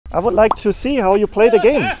I would like to see how you play the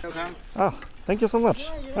game. Oh, thank you so much.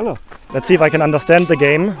 Hello. Let's see if I can understand the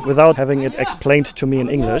game without having it explained to me in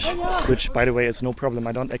English, which, by the way, is no problem.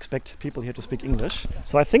 I don't expect people here to speak English.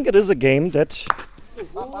 So I think it is a game that,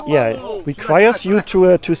 yeah, requires you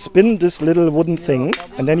to spin this little wooden thing,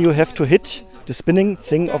 and then you have to hit the spinning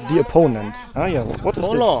thing of the opponent. Ah, yeah. What is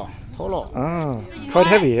this? Ah, quite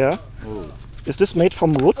heavy, yeah. Is this made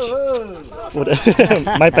from wood?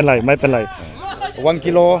 ไม่เป็นไรไม่เป็นไร 1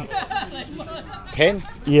 kilo 10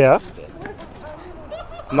 Yeah.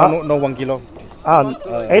 no 1 kilo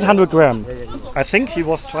 800 gram. I think he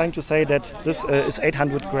was trying to say that this is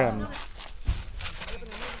 800 gram.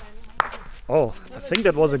 Oh, I think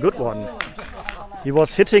that was a good one. He was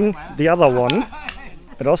hitting the other one.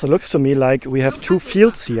 It also looks to me like we have two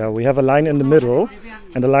fields here. We have a line in the middle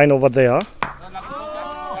and a line over there.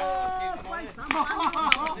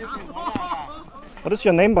 What is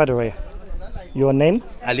your name, by the way? Your name?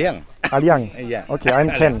 Aliang. Aliang. Yeah. Okay, I'm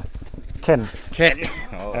Ken. Ken.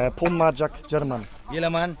 Pum Pomajak, German.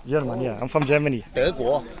 German. German, yeah. I'm from Germany. 德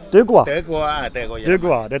国 Degua. 德国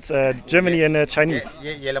Degua. That's Germany in Chinese.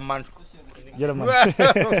 เยอรมัน German.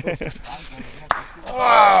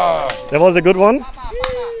 That was a good one.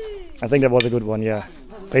 I think that was a good one, yeah.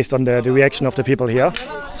 Based on the reaction of the people here.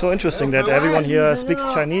 So interesting that everyone here speaks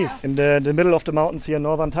Chinese in the middle of the mountains here in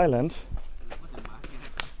Northern Thailand.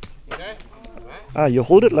 Ah, you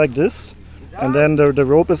hold it like this, and then the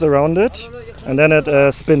rope is around it, and then it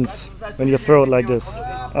spins when you throw it like this.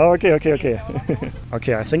 Oh, okay.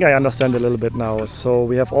 Okay, I think I understand a little bit now. So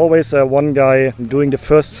we have always one guy doing the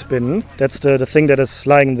first spin. That's the thing that is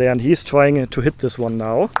lying there, and he's trying to hit this one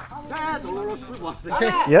now.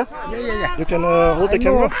 Yeah? Yeah. You can hold the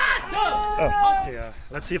camera? Oh, okay,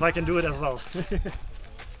 let's see if I can do it as well.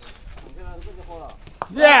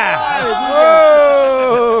 Yeah.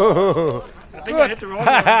 I think I hit the wrong one.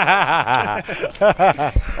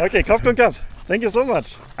 Okay, Kopf. Thank you so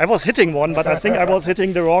much. I was hitting one, but I think I was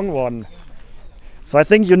hitting the wrong one. So I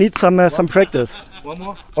think you need some practice. One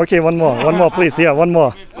more. Okay, one more, please. Yeah, one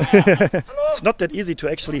more. It's not that easy to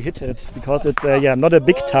actually hit it because it's not a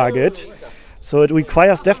big target. So it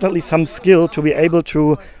requires definitely some skill to be able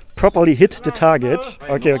to properly hit the target.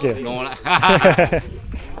 Okay.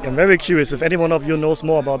 I'm very curious if any one of you knows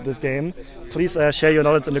more about this game. Please share your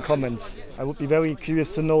knowledge in the comments. I would be very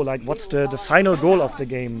curious to know like what's the final goal of the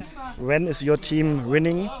game. When is your team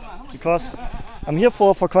winning? Because I'm here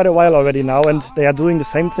for quite a while already now and they are doing the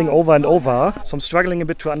same thing over and over. So I'm struggling a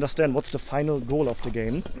bit to understand what's the final goal of the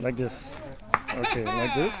game. Like this. Okay,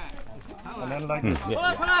 like this. And then like this.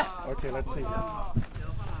 Yeah. Okay, let's see.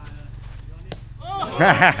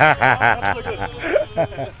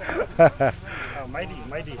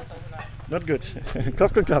 Mighty. Not good.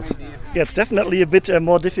 Kopf. Yeah, it's definitely a bit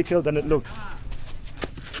more difficult than it looks.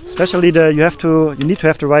 Especially you need to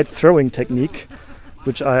have the right throwing technique,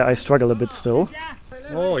 which I struggle a bit still.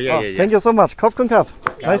 Oh, yeah. Thank you so much. Kopf.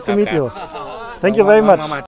 Nice to meet you. Thank you very much.